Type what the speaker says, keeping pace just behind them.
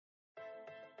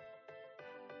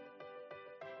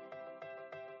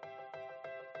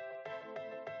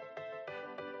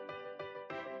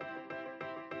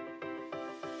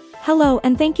Hello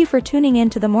and thank you for tuning in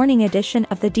to the morning edition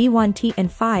of the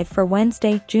D1.ticker for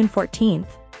Wednesday, June 14th.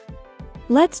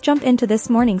 Let's jump into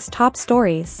this morning's top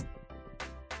stories.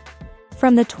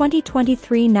 From the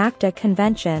 2023 NACDA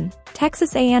convention,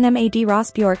 Texas A&M AD Ross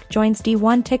Bjork joins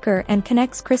D1.ticker and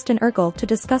connects Kristen Urgel to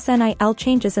discuss NIL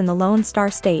changes in the Lone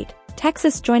Star State,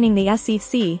 Texas joining the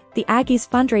SEC, the Aggies'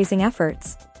 fundraising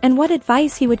efforts, and what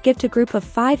advice he would give to group of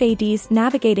 5 ADs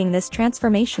navigating this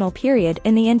transformational period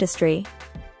in the industry.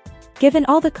 Given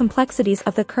all the complexities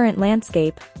of the current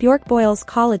landscape, Bjork boils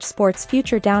college sports'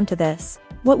 future down to this: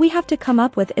 what we have to come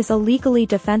up with is a legally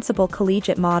defensible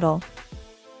collegiate model.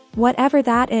 Whatever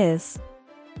that is.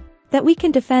 That we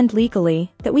can defend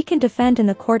legally, that we can defend in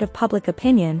the court of public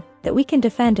opinion, that we can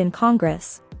defend in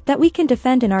Congress, that we can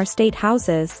defend in our state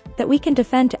houses, that we can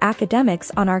defend to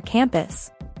academics on our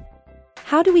campus.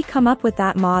 How do we come up with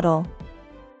that model?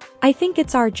 I think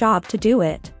it's our job to do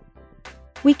it.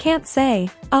 We can't say,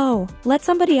 oh, let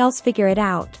somebody else figure it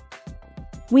out.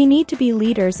 We need to be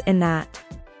leaders in that.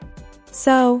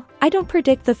 So, I don't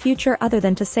predict the future other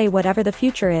than to say whatever the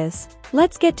future is,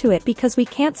 let's get to it because we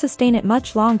can't sustain it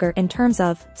much longer in terms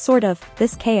of, sort of,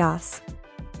 this chaos.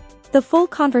 The full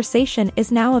conversation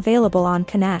is now available on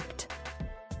Connect.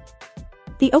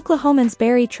 The Oklahoman's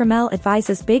Barry Trammell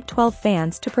advises Big 12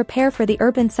 fans to prepare for the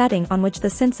urban setting on which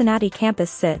the Cincinnati campus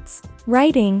sits,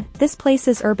 writing, "This place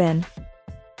is urban.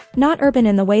 Not urban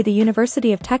in the way the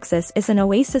University of Texas is an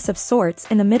oasis of sorts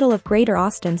in the middle of Greater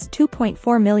Austin's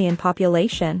 2.4 million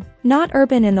population. Not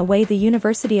urban in the way the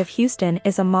University of Houston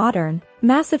is a modern,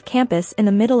 massive campus in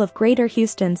the middle of Greater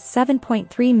Houston's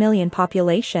 7.3 million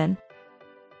population.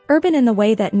 Urban in the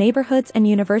way that neighborhoods and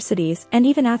universities and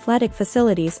even athletic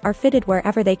facilities are fitted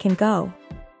wherever they can go.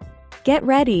 Get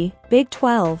ready, Big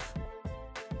 12.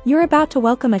 You're about to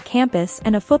welcome a campus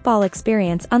and a football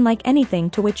experience unlike anything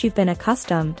to which you've been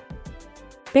accustomed."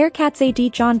 Bearcats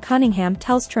AD John Cunningham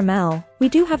tells Trammell, "We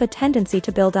do have a tendency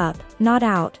to build up, not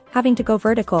out, having to go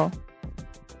vertical.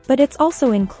 But it's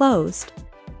also enclosed.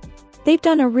 They've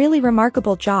done a really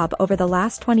remarkable job over the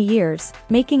last 20 years,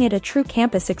 making it a true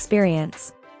campus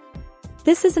experience.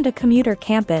 This isn't a commuter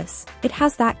campus, it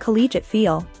has that collegiate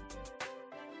feel."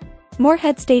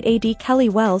 Morehead State AD Kelly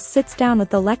Wells sits down with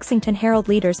the Lexington Herald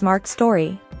leader's Mark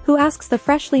Story, who asks the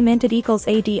freshly minted Eagles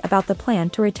AD about the plan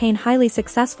to retain highly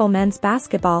successful men's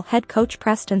basketball head coach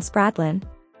Preston Spradlin.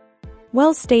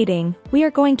 Wells stating, "We are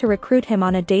going to recruit him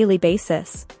on a daily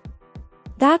basis.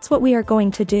 That's what we are going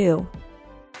to do.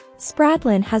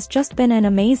 Spradlin has just been an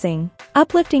amazing,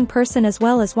 uplifting person as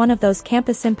well as one of those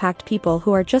campus impact people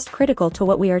who are just critical to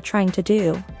what we are trying to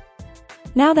do."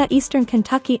 Now that Eastern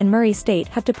Kentucky and Murray State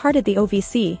have departed the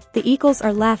OVC, the Eagles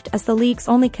are left as the league's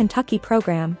only Kentucky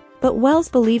program, but Wells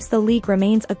believes the league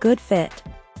remains a good fit.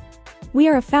 "We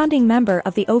are a founding member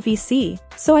of the OVC,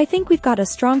 so I think we've got a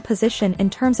strong position in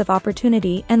terms of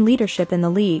opportunity and leadership in the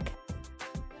league.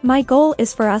 My goal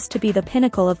is for us to be the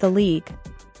pinnacle of the league.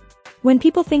 When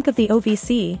people think of the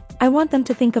OVC, I want them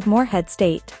to think of Morehead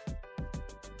State."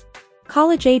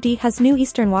 College AD has new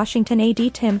Eastern Washington AD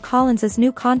Tim Collins'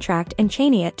 new contract in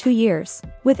Cheney at 2 years,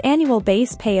 with annual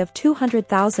base pay of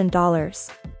 $200,000.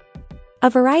 A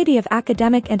variety of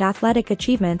academic and athletic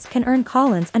achievements can earn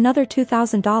Collins another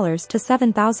 $2,000 to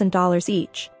 $7,000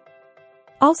 each.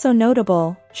 Also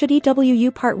notable, should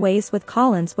EWU part ways with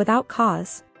Collins without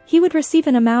cause, he would receive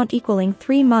an amount equaling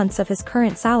 3 months of his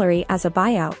current salary as a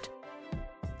buyout.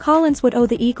 Collins would owe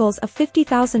the Eagles a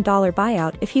 $50,000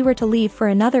 buyout if he were to leave for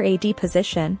another AD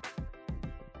position.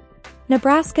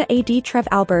 Nebraska AD Trev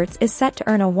Alberts is set to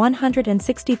earn a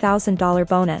 $160,000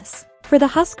 bonus for the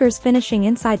Huskers finishing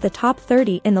inside the top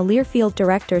 30 in the Learfield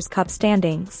Directors' Cup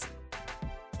standings.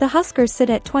 The Huskers sit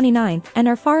at 29th and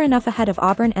are far enough ahead of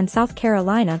Auburn and South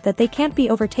Carolina that they can't be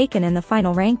overtaken in the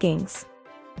final rankings.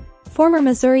 Former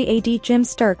Missouri AD Jim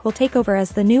Sterk will take over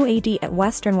as the new AD at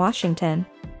Western Washington.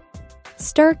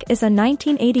 Sterk is a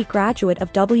 1980 graduate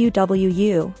of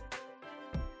WWU.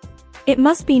 "It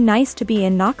must be nice to be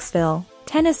in Knoxville,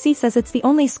 Tennessee," says it's the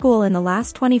only school in the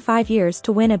last 25 years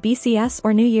to win a BCS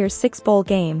or New Year's Six bowl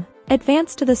game,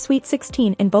 advance to the Sweet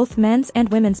 16 in both men's and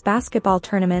women's basketball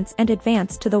tournaments and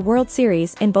advance to the World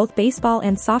Series in both baseball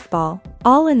and softball,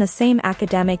 all in the same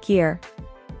academic year.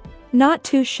 Not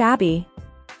too shabby.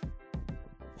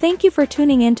 Thank you for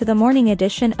tuning in to the morning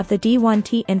edition of the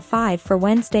D1.ticker for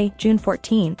Wednesday, June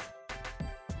 14th.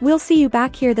 We'll see you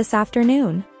back here this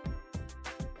afternoon.